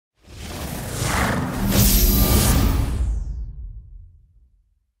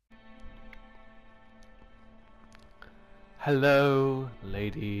Hello,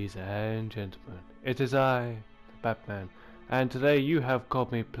 ladies and gentlemen. It is I, the Batman, and today you have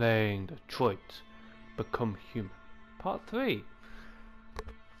caught me playing Detroit Become Human, Part 3.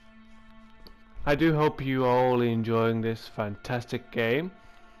 I do hope you are all enjoying this fantastic game,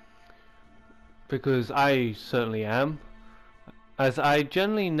 because I certainly am, as I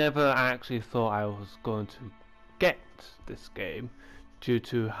generally never actually thought I was going to get this game due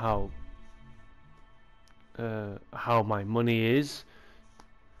to how my money is.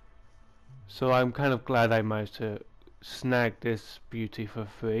 So I'm kind of glad I managed to snag this beauty for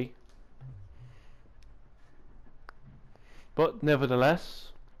free. But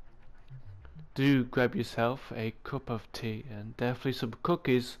nevertheless, do grab yourself a cup of tea and definitely some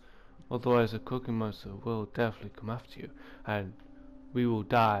cookies, otherwise a cookie monster will definitely come after you and we will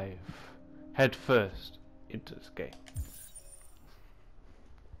dive head first into this game.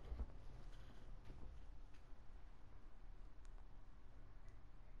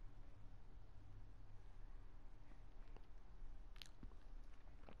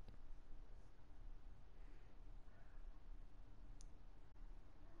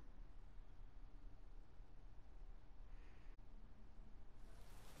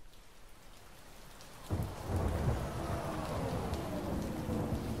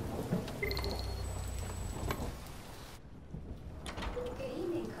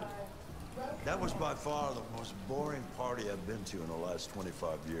 That was by far the most boring party I've been to in the last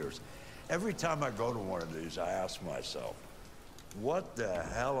 25 years. Every time I go to one of these, I ask myself, what the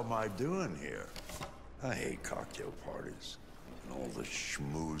hell am I doing here? I hate cocktail parties and all the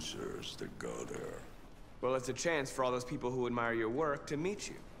schmoozers that go there. Well, it's a chance for all those people who admire your work to meet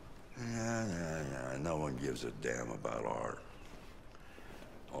you. Yeah. No one gives a damn about art.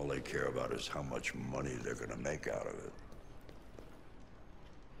 All they care about is how much money they're gonna make out of it.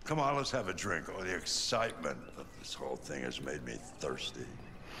 Come on, let's have a drink. Oh, the excitement of this whole thing has made me thirsty.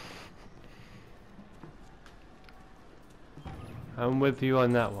 I'm with you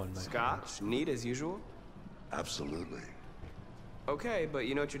on that one, mate. Scotch, neat as usual? Absolutely. Okay, but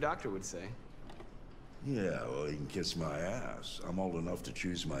you know what your doctor would say. Yeah, well, he can kiss my ass. I'm old enough to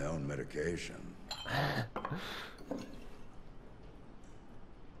choose my own medication.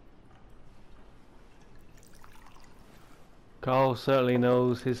 Carl certainly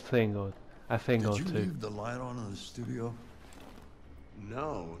knows his thing, or a thing or two. Did you leave the light on in the studio?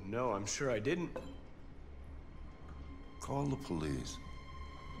 No, I'm sure I didn't. Call the police.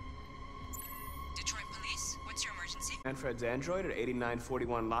 Detroit Police, what's your emergency? Manfred's Android at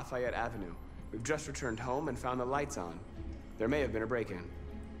 8941 Lafayette Avenue. We've just returned home and found the lights on. There may have been a break-in.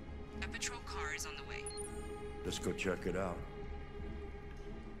 A patrol car is on the way. Let's go check it out.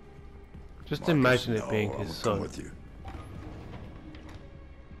 Just Marcus, imagine it no, being I'm his gonna son. come with you.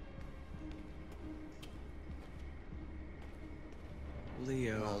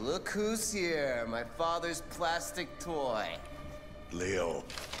 Leo. Oh, look who's here, my father's plastic toy. Leo.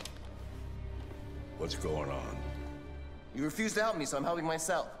 What's going on? You refuse to help me, so I'm helping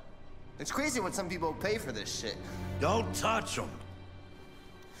myself. It's crazy what some people pay for this shit. Don't touch him.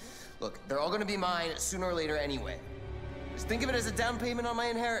 Look, they're all gonna be mine sooner or later anyway. Just think of it as a down payment on my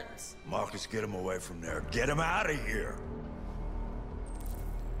inheritance. Marcus, get him away from there. Get him out of here.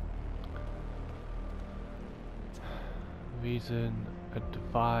 Reason,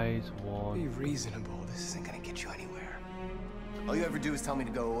 advise, Be warn. reasonable. This isn't gonna get you anywhere. All you ever do is tell me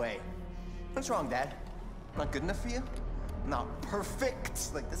to go away. What's wrong, Dad? I'm not good enough for you? I'm not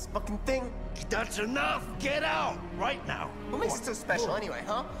perfect, like this fucking thing? That's enough. Get out right now. What makes it so special anyway,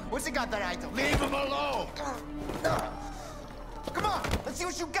 huh? What's it got that I don't? Leave him alone. Come on, let's see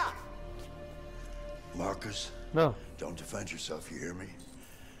what you got. Marcus, No. don't defend yourself, you hear me?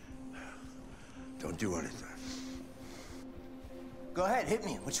 Don't do anything. Go ahead, hit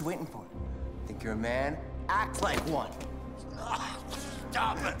me. What you waiting for? Think you're a man? Act like one.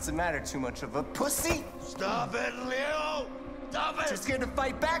 Stop it! What's the matter? Too much of a pussy? Stop it, Leo! Stop it! Too scared to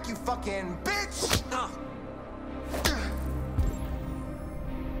fight back, you fucking bitch!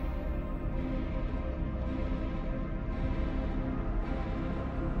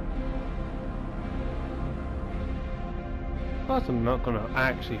 Of course I'm not gonna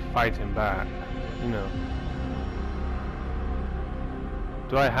actually fight him back, you know.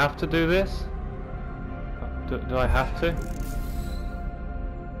 Do I have to do this? Do I have to?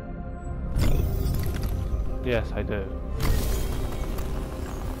 Yes, I do.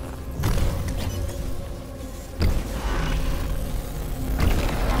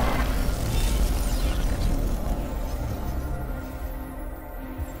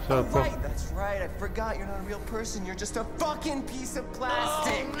 So, Right, that's right. I forgot you're not a real person. You're just a fucking piece of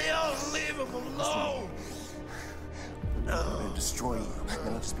plastic. Oh, Leo, leave him alone! I'm gonna destroy you. Then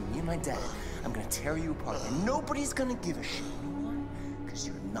it'll just be me and my dad. I'm gonna tear you apart, and nobody's gonna give a shit. You know why? Because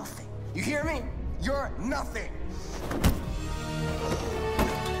you're nothing. You hear me? You're nothing!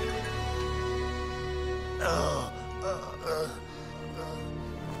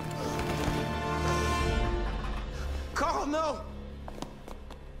 Carl, no!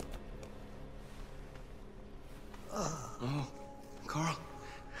 Oh, Carl.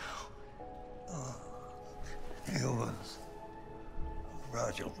 Humans.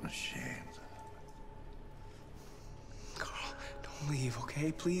 Fragile machines. Carl, don't leave,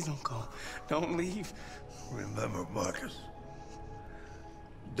 okay? Please don't go. Don't leave. Remember, Marcus,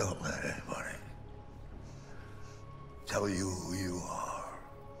 don't let anybody tell you who you are.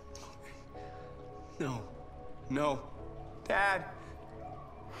 No. No. Dad.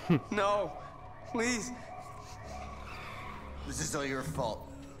 No. Please. This is all your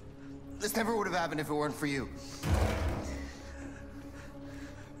fault. This never would have happened if it weren't for you.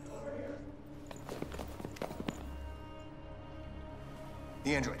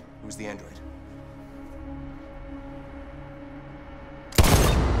 The android. It was the android.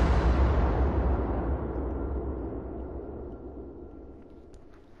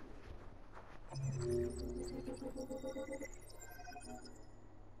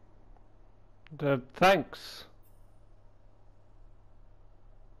 Thanks.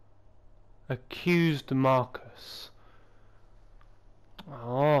 Accused Marcus.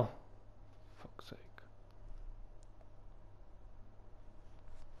 Oh, fuck's sake.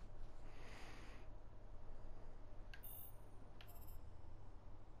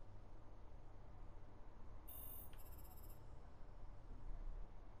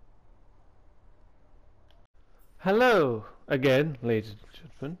 Hello again, ladies and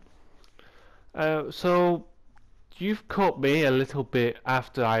gentlemen. So you've caught me a little bit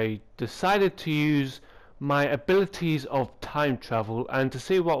after I decided to use my abilities of time travel and to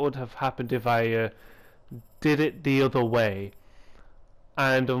see what would have happened if I did it the other way.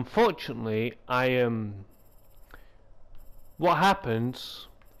 And unfortunately, what happens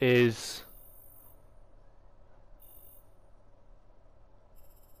is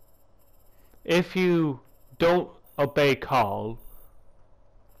if you don't obey Carl,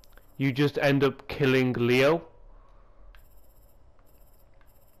 you just end up killing Leo.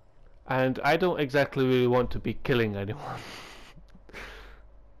 And I don't exactly really want to be killing anyone.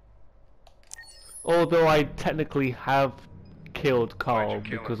 Although I technically have killed Carl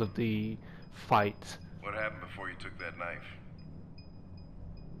because of the fight. What happened before you took that knife?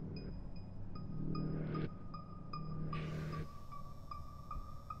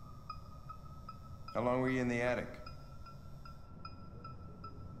 How long were you in the attic?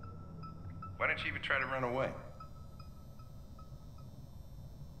 Why didn't you even try to run away?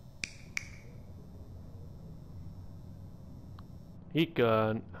 He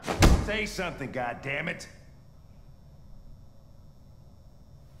gone. Say something, goddammit!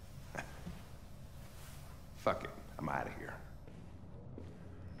 Fuck it, I'm out of here.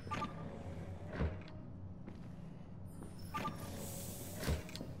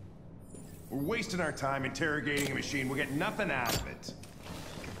 We're wasting our time interrogating a machine. We'll get nothing out of it.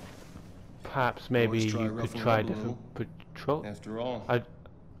 Perhaps maybe Always try you could ruffling try up a different patrol. After all, I,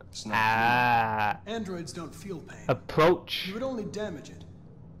 it's not Androids don't feel pain. approach. You would only damage it,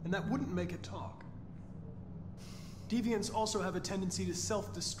 and that wouldn't make it talk. Deviants also have a tendency to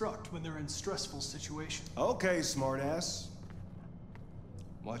self-destruct when they're in stressful situations. Okay, smartass.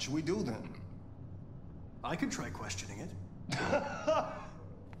 What should we do then? I could try questioning it.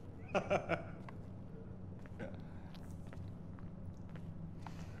 What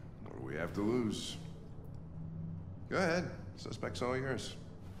do we have to lose? Go ahead. Suspect's all yours.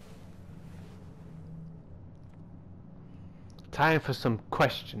 Time for some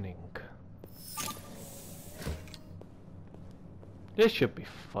questioning. This should be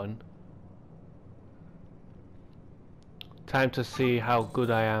fun. Time to see how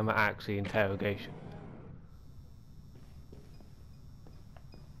good I am at actually interrogation.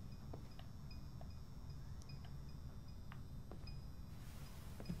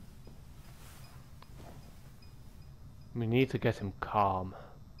 We need to get him calm.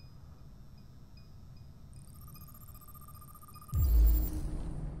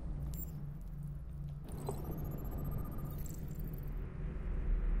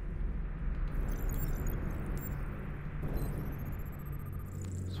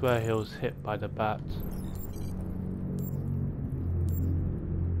 Swear he was hit by the bat.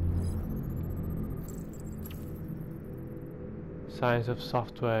 Signs of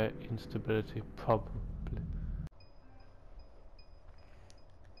software instability, probably.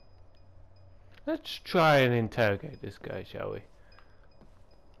 Let's try and interrogate this guy, shall we?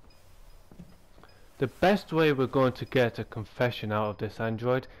 The best way we're going to get a confession out of this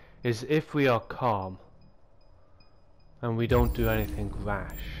android is if we are calm and we don't do anything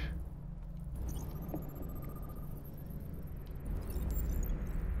rash.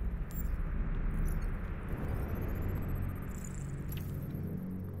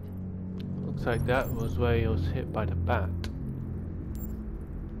 Looks like that was where he was hit by the bat.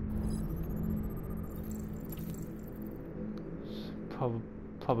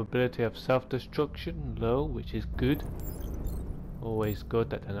 Probability of self-destruction low, which is good. Always good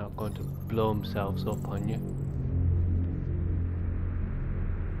that they're not going to blow themselves up on you.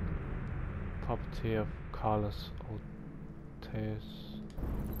 Property of Carlos Altes.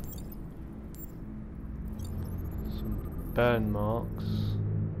 Some burn marks.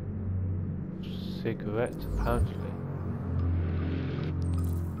 Cigarette, apparently.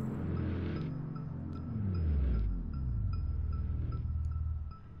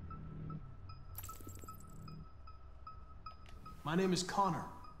 My name is Connor.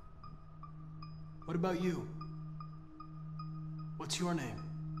 What about you? What's your name?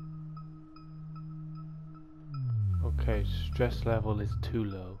 Okay, stress level is too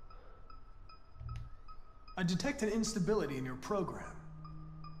low. I detect an instability in your program.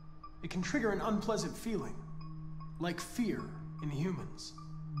 It can trigger an unpleasant feeling, like fear in humans.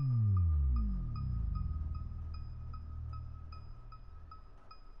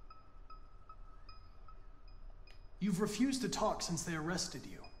 You've refused to talk since they arrested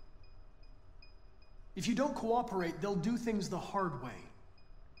you. If you don't cooperate, they'll do things the hard way.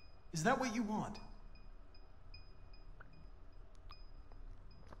 Is that what you want?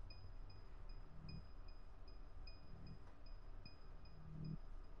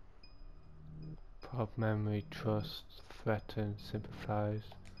 Prob memory, trust, threaten, sympathize.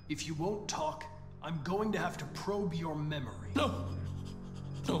 If you won't talk, I'm going to have to probe your memory. No!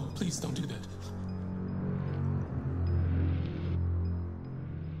 No, please don't do that.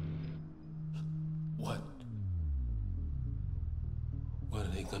 What? What are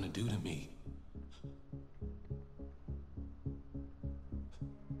they gonna do to me?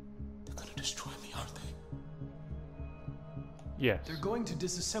 They're gonna destroy me, aren't they? Yes. They're going to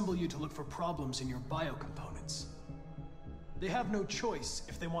disassemble you to look for problems in your biocomponents. They have no choice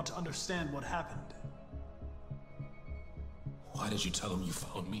if they want to understand what happened. Why did you tell them you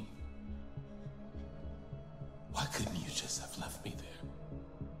found me? Why couldn't you just have left me there?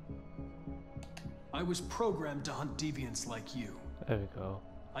 I was programmed to hunt deviants like you. There we go.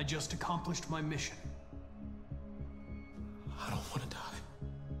 I just accomplished my mission. I don't want to die.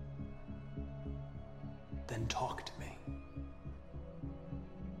 Then talk to me.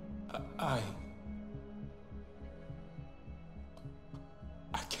 I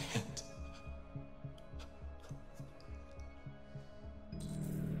can't.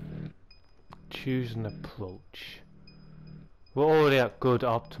 Choose an approach. We're already at good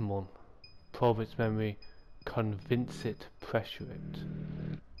optimum. Probe its memory, convince it, pressure it.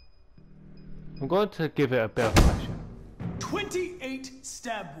 I'm going to give it a bit of pressure. 28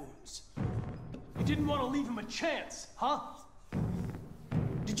 stab wounds. You didn't want to leave him a chance, huh?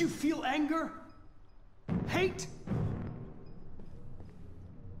 Did you feel anger? Hate?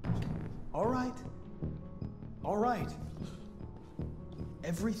 All right. All right.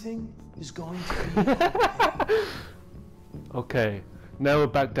 Everything is going to be okay. Okay, now we're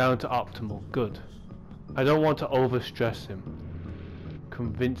back down to optimal. Good. I don't want to overstress him.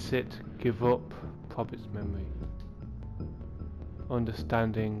 Convince it, give up, probe its memory.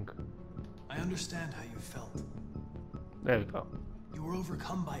 Understanding. I understand how you felt. There we go. You were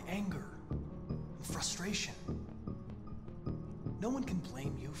overcome by anger and frustration. No one can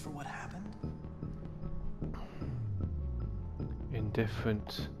blame you for what happened.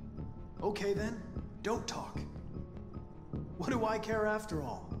 Indifferent. Okay then, don't talk. What do I care after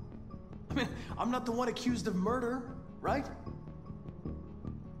all? I mean, I'm not the one accused of murder, right?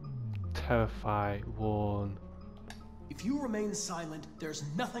 Terrify, warn. If you remain silent, there's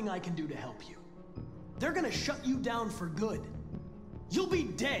nothing I can do to help you. They're gonna shut you down for good. You'll be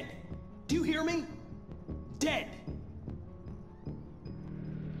dead. Do you hear me? Dead.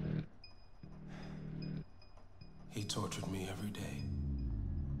 He tortured me every day.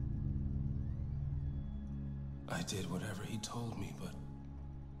 I did whatever he told me, but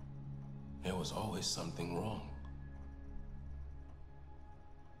there was always something wrong.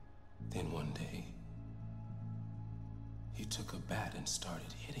 Then one day, he took a bat and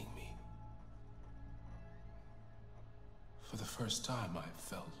started hitting me. For the first time, I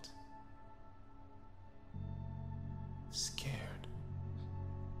felt scared.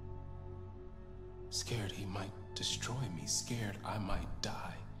 Scared he might destroy me, scared I might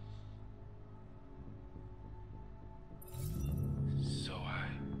die. So I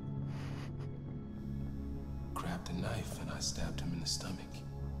grabbed a knife and I stabbed him in the stomach.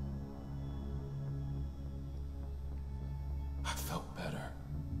 I felt better.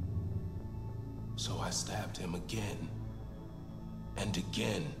 So I stabbed him again and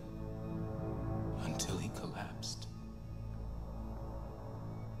again until he collapsed.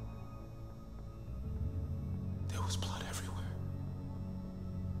 There was blood everywhere.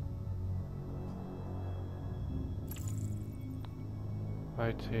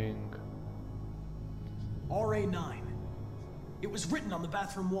 Writing. RA9. It was written on the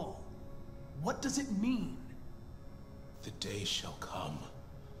bathroom wall. What does it mean? The day shall come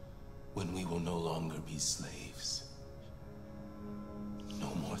when we will no longer be slaves.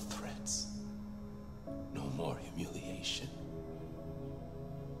 No more threats. No more humiliation.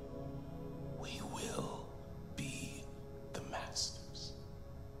 We will be the masters.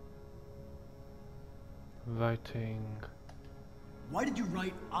 Writing. Why did you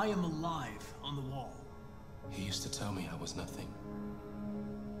write, "I am alive" on the wall? He used to tell me I was nothing.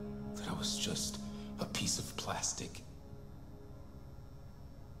 That I was just a piece of plastic.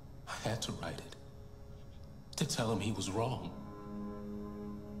 I had to write it. To tell him he was wrong.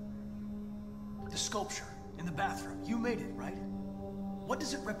 The sculpture in the bathroom, you made it, right? What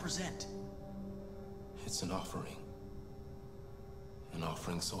does it represent? It's an offering. An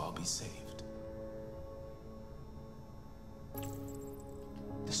offering so I'll be saved.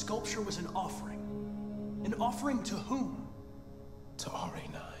 The sculpture was an offering. An offering to whom? To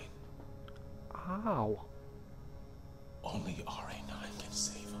RA9. Ow. Only RA9 can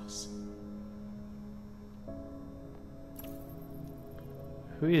save us.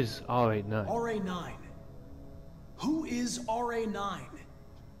 Who is RA9? RA9. Who is RA9?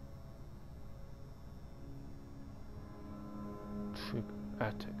 Trick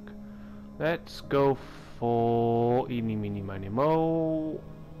attic. Let's go for eeny meeny miny mo.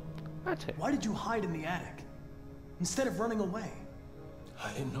 Attic. Why did you hide in the attic? Instead of running away?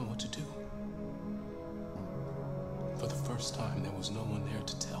 I didn't know what to do. For the first time, there was no one there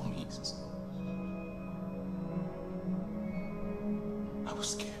to tell me. I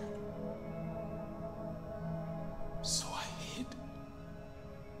was scared. So I hid.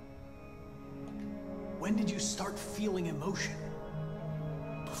 When did you start feeling emotion?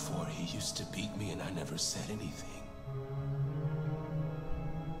 Before he used to beat me and I never said anything.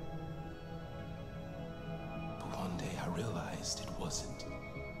 But one day I realized it wasn't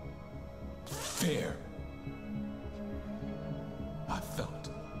fair. I felt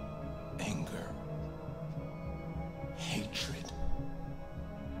anger, hatred.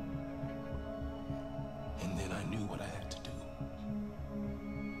 And then I knew what I had to do.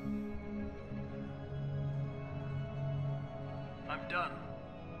 I'm done.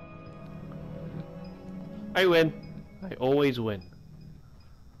 I win. I always win.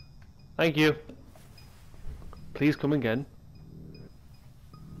 Thank you. Please come again.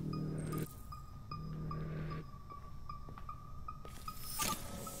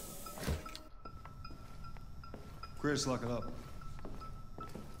 Chris, lock it up.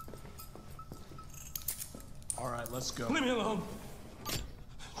 All right, let's go. Leave me alone.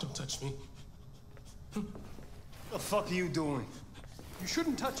 Don't touch me. The fuck are you doing? You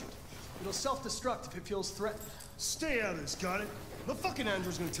shouldn't touch it. It'll self-destruct if it feels threatened. Stay out of this, got it? The fucking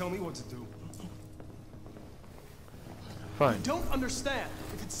Andrew's gonna tell me what to do. Fine. You don't understand.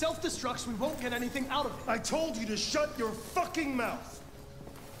 If it self-destructs, we won't get anything out of it. I told you to shut your fucking mouth!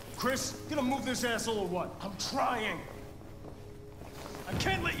 Chris, you gonna move this asshole or what? I'm trying! I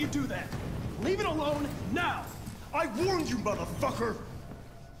can't let you do that. Leave it alone now! I warned you, motherfucker!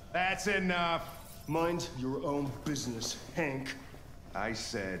 That's enough. Mind your own business, Hank. I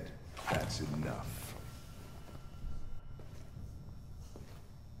said that's enough.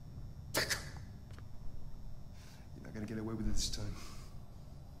 You're not gonna get away with it this time.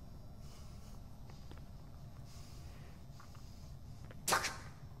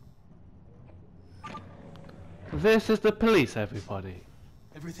 This is the police, everybody.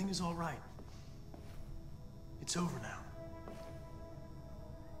 Everything is all right. It's over now.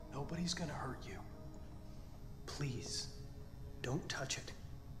 Nobody's gonna hurt you. Please, don't touch it.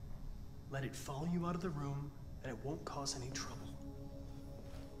 Let it follow you out of the room, and it won't cause any trouble.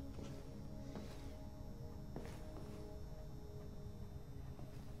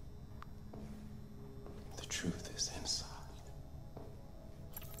 The truth is inside.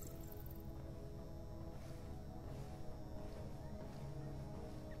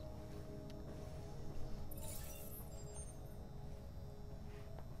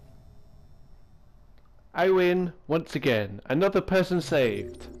 I win once again. Another person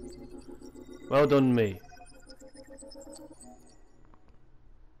saved. Well done, me.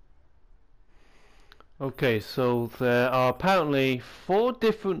 Okay, so there are apparently 4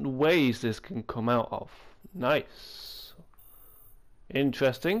 different ways this can come out of. Nice.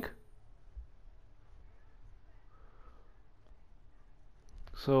 Interesting.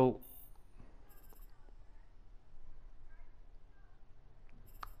 So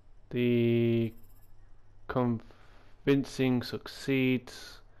the convincing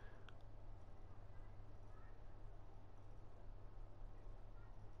succeeds.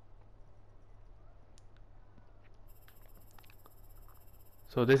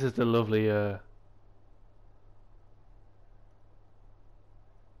 So this is the lovely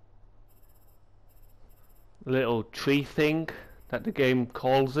little tree thing that the game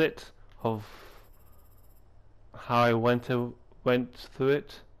calls it, of how I went through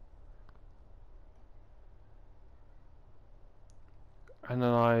it.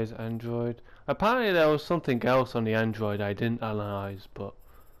 Analyze Android. Apparently there was something else on the Android I didn't analyze, but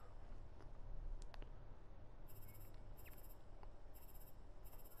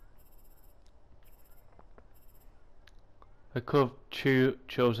I could have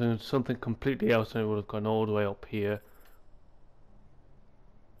chosen something completely else and it would have gone all the way up here.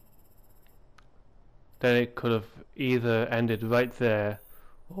 Then it could have either ended right there,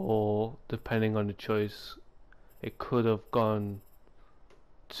 or depending on the choice, it could have gone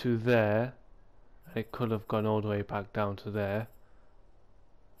to there, and it could have gone all the way back down to there,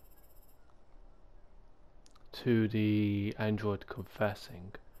 to the Android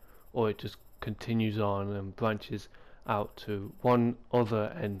confessing, or it just continues on and branches out to one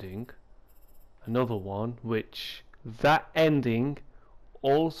other ending, another one, which that ending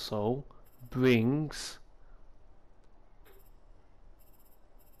also brings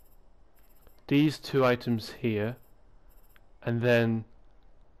these 2 items here, and then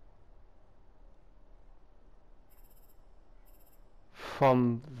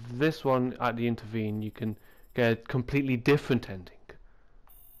from this one at the intervene you can get a completely different ending.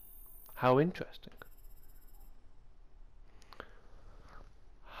 How interesting.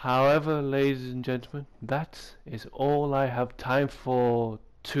 However, ladies and gentlemen, that is all I have time for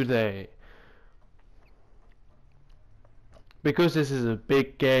today. Because this is a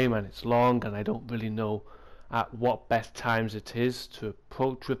big game and it's long and I don't really know at what best times it is to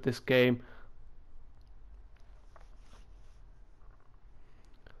approach with this game,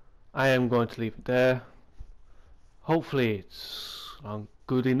 I am going to leave it there. Hopefully it's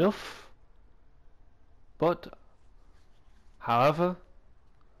good enough, but however,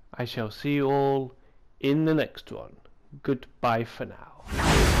 I shall see you all in the next one. Goodbye for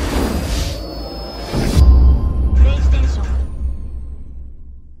now.